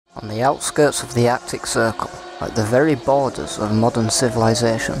On the outskirts of the Arctic Circle, at the very borders of modern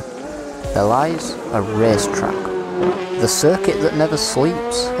civilization, there lies a racetrack. The circuit that never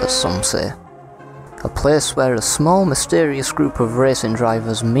sleeps, as some say. A place where a small mysterious group of racing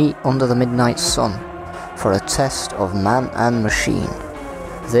drivers meet under the midnight sun for a test of man and machine.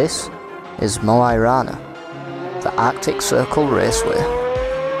 This is Mo Rana, the Arctic Circle Raceway.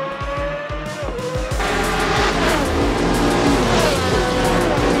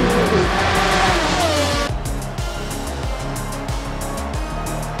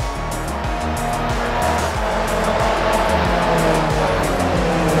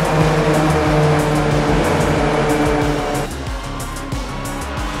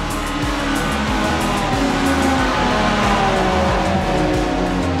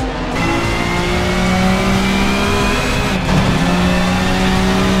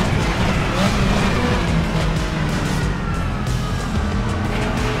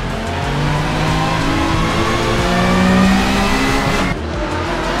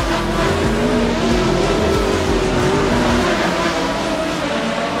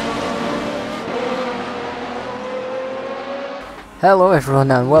 Hello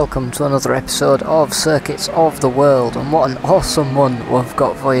everyone and welcome to another episode of Circuits of the World, and what an awesome one we've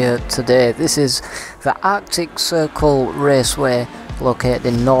got for you today. This is the Arctic Circle Raceway located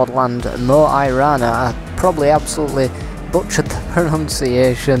in Nordland, Mo Rana. I probably absolutely butchered the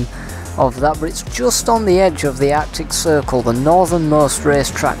pronunciation of that, but it's just on the edge of the Arctic Circle, the northernmost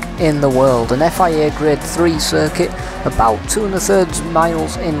racetrack in the world. An FIA Grade 3 circuit, about 2 1/3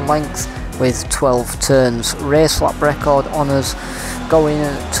 miles in length, with 12 turns. Race lap record honours going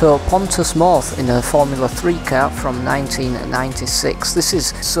to Pontus Morth in a Formula 3 car from 1996. This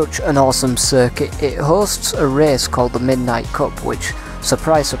is such an awesome circuit. It hosts a race called the Midnight Cup, which,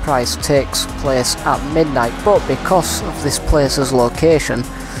 surprise surprise, takes place at midnight, but because of this place's location,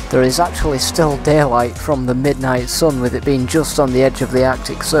 there is actually still daylight from the midnight sun, with it being just on the edge of the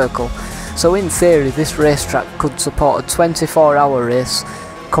Arctic Circle. So in theory this racetrack could support a 24-hour race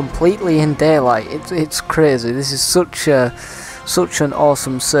completely in daylight. It's crazy. This is such an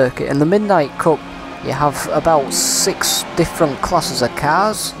awesome circuit. In the Midnight Cup you have about 6 different classes of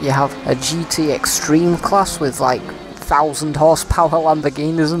cars. You have a GT Extreme class with like 1,000 horsepower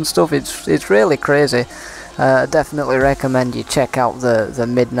Lamborghinis and stuff. It's really crazy. Definitely recommend you check out the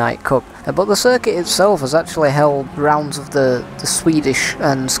Midnight Cup. But the circuit itself has actually held rounds of the Swedish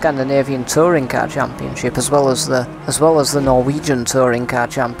and Scandinavian Touring Car Championship, as well as the Norwegian Touring Car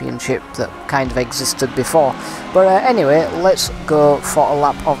Championship that kind of existed before. But anyway, let's go for a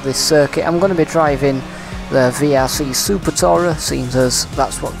lap of this circuit. I'm going to be driving the VRC Super Tourer, seeing as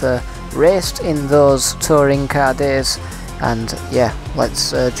that's what they raced in those touring car days. And yeah,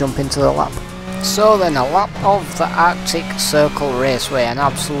 let's jump into the lap. So then, a lap of the Arctic Circle Raceway, an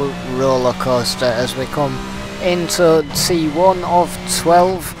absolute roller coaster as we come into T1 of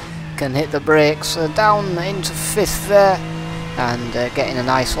 12. Can hit the brakes down into 5th there, and getting a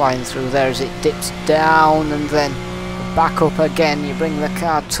nice line through there as it dips down and then back up again. You bring the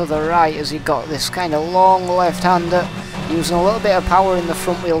car to the right as you got this kind of long left-hander, using a little bit of power in the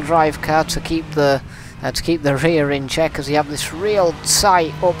front-wheel drive car to keep the rear in check, as you have this real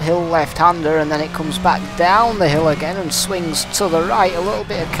tight uphill left-hander, and then it comes back down the hill again and swings to the right. A little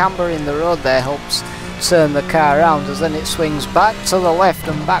bit of camber in the road there helps turn the car around, as then it swings back to the left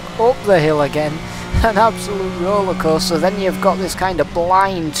and back up the hill again. An absolute roller coaster. Then you've got this kind of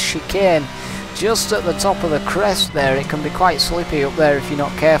blind chicane just at the top of the crest there. It can be quite slippy up there if you're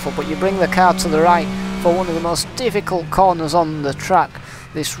not careful, but you bring the car to the right for one of the most difficult corners on the track.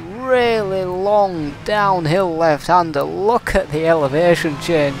 This really long downhill left-hander. Look at the elevation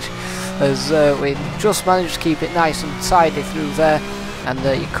change, as we just managed to keep it nice and tidy through there. And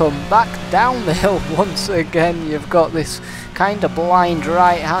you come back down the hill once again. You've got this kind of blind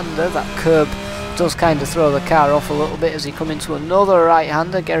right-hander. That curb does kind of throw the car off a little bit as you come into another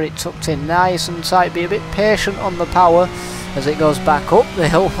right-hander. Get it tucked in nice and tight. Be a bit patient on the power as it goes back up the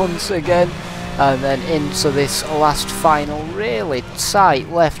hill once again. And then into this last final really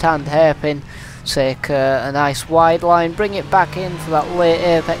tight left-hand hairpin. Take a nice wide line, bring it back in for that late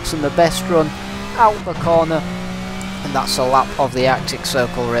apex and the best run out the corner. And that's a lap of the Arctic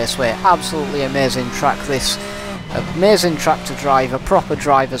Circle Raceway. Absolutely amazing track this. Amazing track to drive, a proper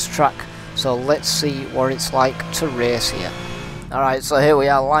driver's track. So let's see what it's like to race here. Alright, so here we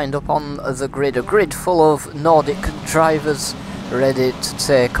are lined up on the grid. A grid full of Nordic drivers ready to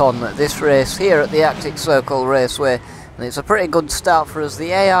take on this race here at the Arctic Circle Raceway, and it's a pretty good start for us.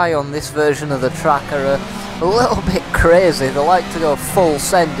 The AI on this version of the track are a little bit crazy. They like to go full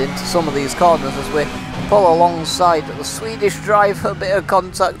send into some of these corners as we pull alongside the Swedish driver. A bit of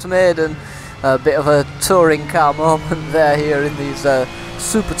contact made and a bit of a touring car moment there here in these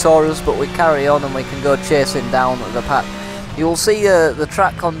Super Tourers, but we carry on and we can go chasing down the pack. You'll see the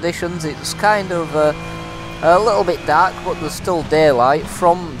track conditions, it's kind of a little bit dark, but there's still daylight.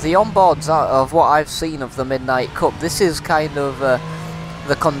 From the onboards of what I've seen of the Midnight Cup, this is kind of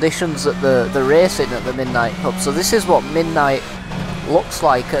the conditions at the racing at the Midnight Cup. So this is what midnight looks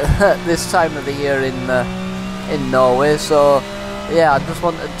like at this time of the year in Norway. So yeah, I just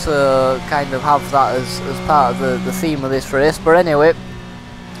wanted to kind of have that as part of the theme of this race. But anyway,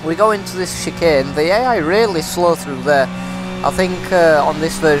 we go into this chicane. The AI really slow through there. I think on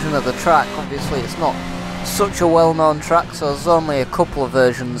this version of the track, obviously it's not such a well-known track, so there's only a couple of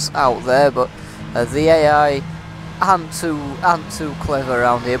versions out there, but the AI aren't too clever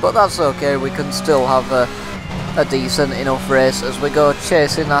around here, but that's okay. We can still have a decent enough race as we go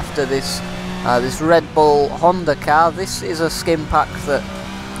chasing after this Red Bull Honda car. This is a skin pack that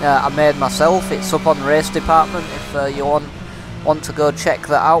I made myself. It's up on Race Department if you want to go check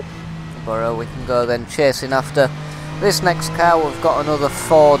that out. But we can go then chasing after this next car. We've got another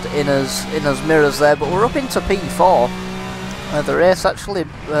Ford in us mirrors there, but we're up into P4. The race actually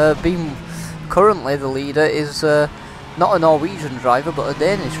being currently the leader is not a Norwegian driver but a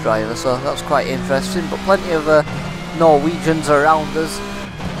Danish driver, so that's quite interesting. But plenty of Norwegians around us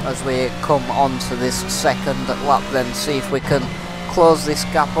as we come on to this second lap, then see if we can close this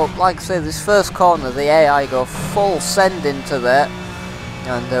gap up. Like I say, this first corner the AI go full send into there,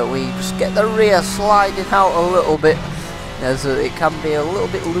 and we just get the rear sliding out a little bit, as it can be a little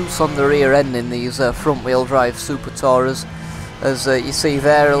bit loose on the rear end in these front wheel drive Super Tourers. As you see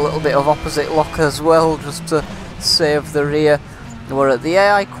there, a little bit of opposite lock as well, just to save the rear. We're at the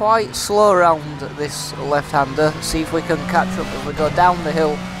AI quite slow around this left-hander. See if we can catch up as we go down the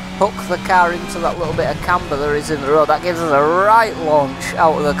hill, hook the car into that little bit of camber there is in the road. That gives us a right launch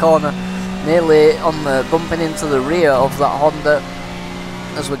out of the corner, nearly on the bumping into the rear of that Honda.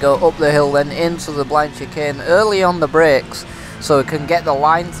 As we go up the hill then into the blind chicane, early on the brakes so we can get the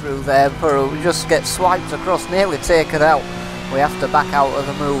line through there, but we just get swiped across, nearly taken out. We have to back out of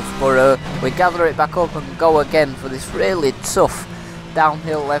the move, but we gather it back up and go again for this really tough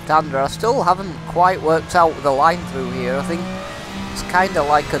downhill left-hander. I still haven't quite worked out the line through here. I think it's kind of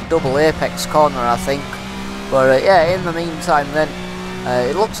like a double apex corner, I think. But yeah, in the meantime then,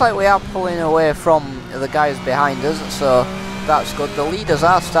 it looks like we are pulling away from the guys behind us, so that's good. The leaders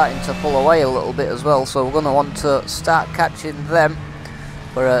are starting to pull away a little bit as well, so we're going to want to start catching them.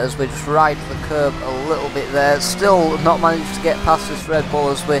 But as we just ride the curb a little bit there, still not managed to get past this Red Bull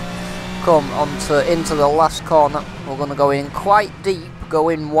as we come into the last corner. We're going to go in quite deep, go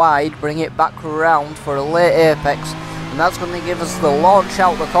in wide, bring it back round for a late apex, and that's going to give us the launch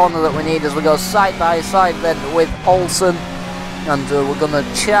out the corner that we need as we go side by side then with Olsen. And we're going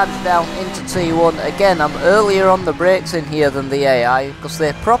to charge down into T1. Again, I'm earlier on the brakes in here than the AI, because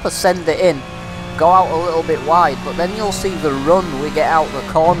they proper send it in, go out a little bit wide, but then you'll see the run we get out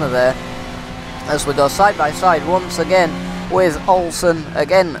the corner there as we go side by side once again with Olsen.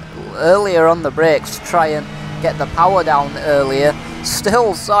 Again, earlier on the brakes to try and get the power down earlier.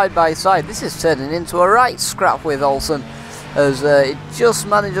 Still side by side. This is turning into a right scrap with Olsen, as it just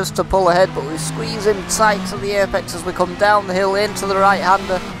manages to pull ahead, but we squeeze him tight to the apex as we come down the hill into the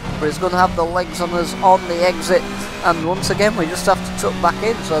right-hander, but he's going to have the legs on us on the exit, and once again we just have to tuck back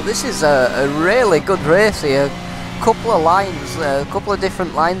in. So this is a really good race here. Couple of lines, a couple of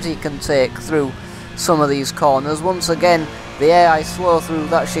different lines you can take through some of these corners. Once again the AI slow through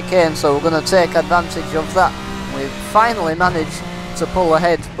that chicane, so we're going to take advantage of that. We've finally managed to pull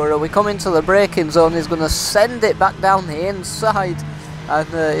ahead, but we come into the braking zone. He's going to send it back down the inside,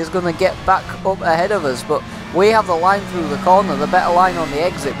 and he's going to get back up ahead of us, but we have the line through the corner, the better line on the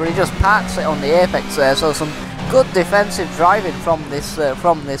exit, but he just parks it on the apex there. So some good defensive driving from this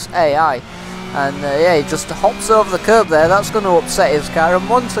AI, and yeah, he just hops over the curb there. That's going to upset his car, and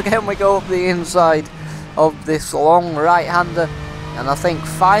once again we go up the inside of this long right-hander. And I think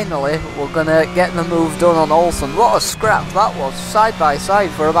finally we're going to get the move done on Olsen. What a scrap that was, side by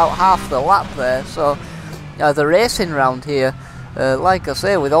side for about half the lap there. So the racing round here, like I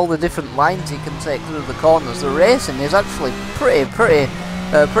say, with all the different lines you can take through the corners, the racing is actually pretty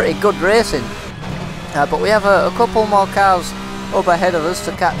good racing. But we have a couple more cars up ahead of us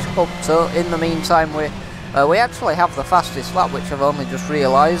to catch up to. In the meantime, we actually have the fastest lap, which I've only just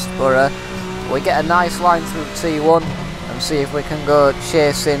realised. But we get a nice line through T1. See if we can go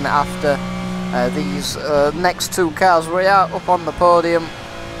chasing after these next two cars. We are up on the podium,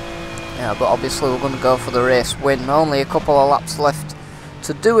 yeah, but obviously we're going to go for the race win. Only a couple of laps left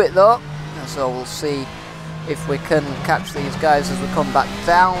to do it though, so we'll see if we can catch these guys as we come back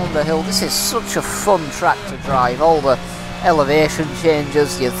down the hill. This is such a fun track to drive. All the elevation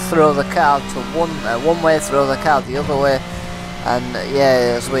changes, you throw the car to one way, throw the car the other way, and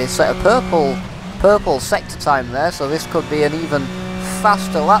yeah, as we set a purple sector time there, so this could be an even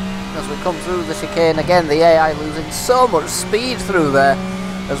faster lap as we come through the chicane. Again, the AI losing so much speed through there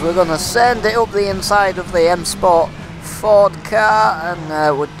as we're going to send it up the inside of the M Sport Ford car,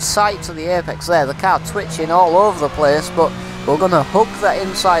 and we're tight to the apex there. The car twitching all over the place, but we're going to hook that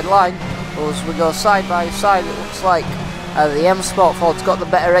inside line as we go side by side. It looks like the M Sport Ford's got the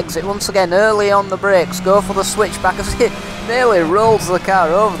better exit. Once again, early on the brakes, go for the switchback as it nearly rolls the car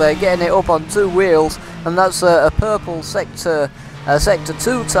over there, getting it up on two wheels, and that's a purple sector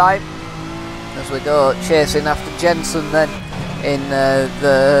 2 time as we go chasing after Jensen then in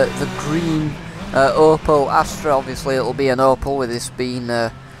the green Opel Astra. Obviously it'll be an Opel with this being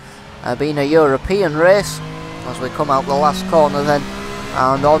a European race as we come out the last corner then,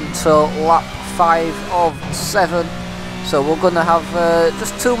 and on to lap 5 of 7. So we're going to have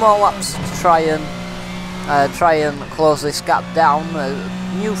just 2 more laps to try and close this gap down.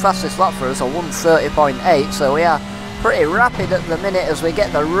 New fastest lap for us, a 1:30.8, so we are pretty rapid at the minute as we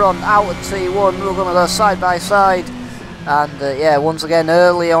get the run out of T1. We're going to go side by side, and yeah, once again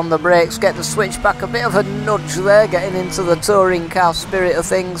early on the brakes, get the switch back, a bit of a nudge there, getting into the touring car spirit of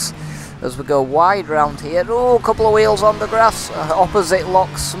things as we go wide round here. Oh, a couple of wheels on the grass, opposite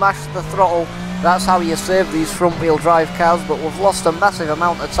lock, smash the throttle. That's how you save these front wheel drive cars, but we've lost a massive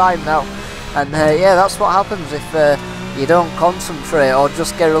amount of time now, and yeah, that's what happens if you don't concentrate or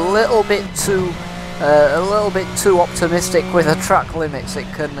just get a little bit too optimistic with the track limits. It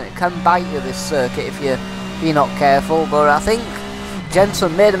can bite you, this circuit, if you're not careful. But I think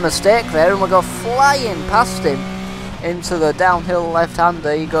Jensen made a mistake there, and we go flying past him into the downhill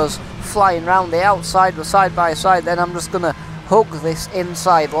left-hander. He goes flying round the outside, we're side by side. Then I'm just going to hug this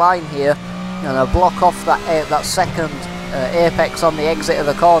inside line here, and I block off that second apex on the exit of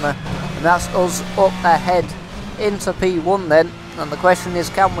the corner, and that's us up ahead into P1 then. And the question is,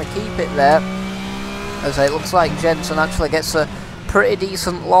 can we keep it there? As it looks like Jensen actually gets a pretty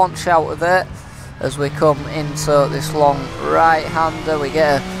decent launch out of there. As we come into this long right-hander, we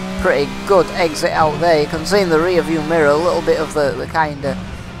get a pretty good exit out there. You can see in the rear view mirror a little bit of the kind of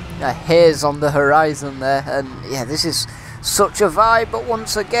haze on the horizon there, and yeah, this is such a vibe. But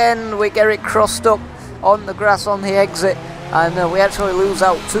once again we get it crossed up on the grass on the exit, and we actually lose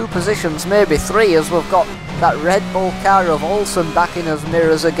out 2 positions, maybe 3, as we've got that Red Bull car of Olsen back in his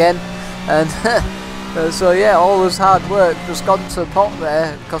mirrors again. And so yeah, all this hard work just gone to pot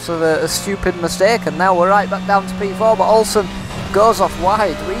there because of a stupid mistake, and now we're right back down to P4. But Olsen goes off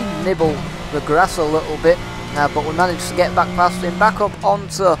wide. We nibble the grass a little bit, but we managed to get back past him, back up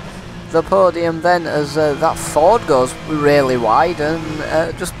onto the podium then, as that Ford goes really wide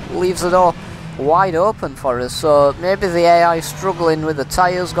and just leaves the door wide open for us. So maybe the AI struggling with the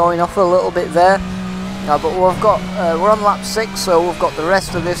tyres going off a little bit there, but we're on lap 6, so we've got the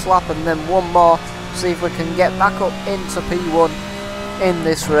rest of this lap and then one more, see if we can get back up into P1 in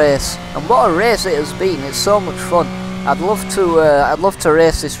this race. And what a race it has been. It's so much fun. I'd love to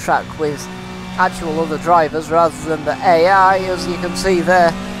race this track with actual other drivers rather than the AI, as you can see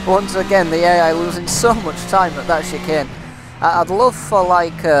there. Once again, the AI losing so much time at that chicane. I'd love for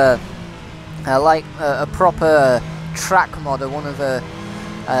like a proper track modder, one of the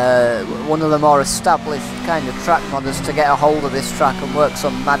more established kind of track modders, to get a hold of this track and work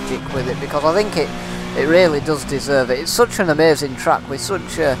some magic with it, because I think it really does deserve it. It's such an amazing track with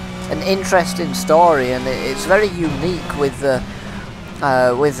such an interesting story, and it's very unique with the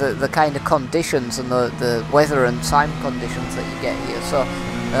kind of conditions and the weather and time conditions that you get here. So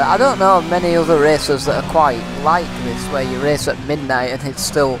I don't know of many other races that are quite like this, where you race at midnight and it's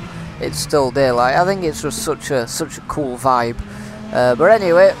still daylight. I think it's just such a cool vibe. But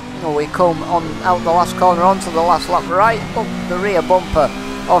anyway, we come on out the last corner onto the last lap, right up the rear bumper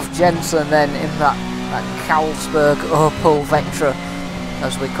of Jensen then in that Carlsberg Opel Vectra.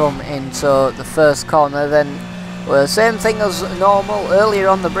 As we come into the first corner then, well, same thing as normal, earlier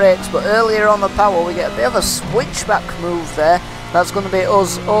on the brakes, but earlier on the power. We get a bit of a switchback move there. That's going to be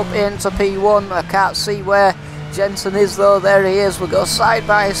us up into P1. I can't see where Jensen is though. There he is. We go side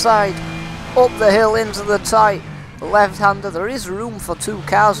by side up the hill into the tight left-hander. There is room for 2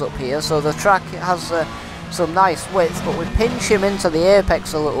 cars up here, so the track has some nice width, but we pinch him into the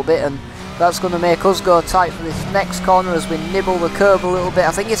apex a little bit, and that's going to make us go tight for this next corner as we nibble the curb a little bit.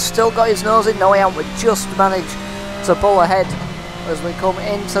 I think he's still got his nose in. No, he hasn't. We just managed to pull ahead as we come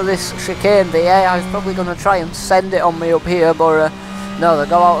into this chicane. The AI is probably going to try and send it on me up here, but no, they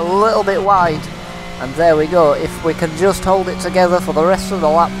go out a little bit wide And there we go. If we can just hold it together for the rest of the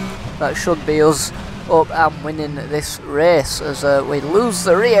lap, that should be us up and winning this race, as we lose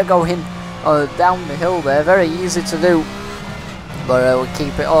the rear going down the hill there. Very easy to do, but we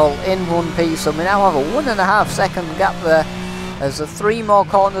keep it all in one piece, and we now have a 1.5 second gap there. There's 3 more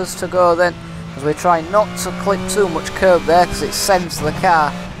corners to go then, as we try not to clip too much curb there, because it sends the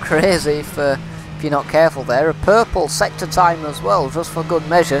car crazy if you're not careful there. A purple sector time as well, just for good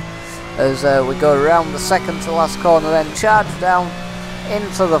measure, as we go around the second to last corner, then charge down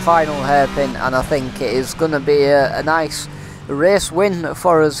into the final hairpin, and I think it is going to be a nice race win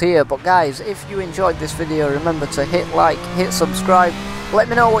for us here. But guys, if you enjoyed this video, remember to hit like, hit subscribe, let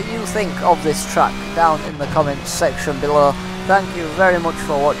me know what you think of this track down in the comments section below. Thank you very much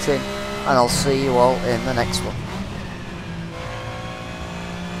for watching, and I'll see you all in the next one.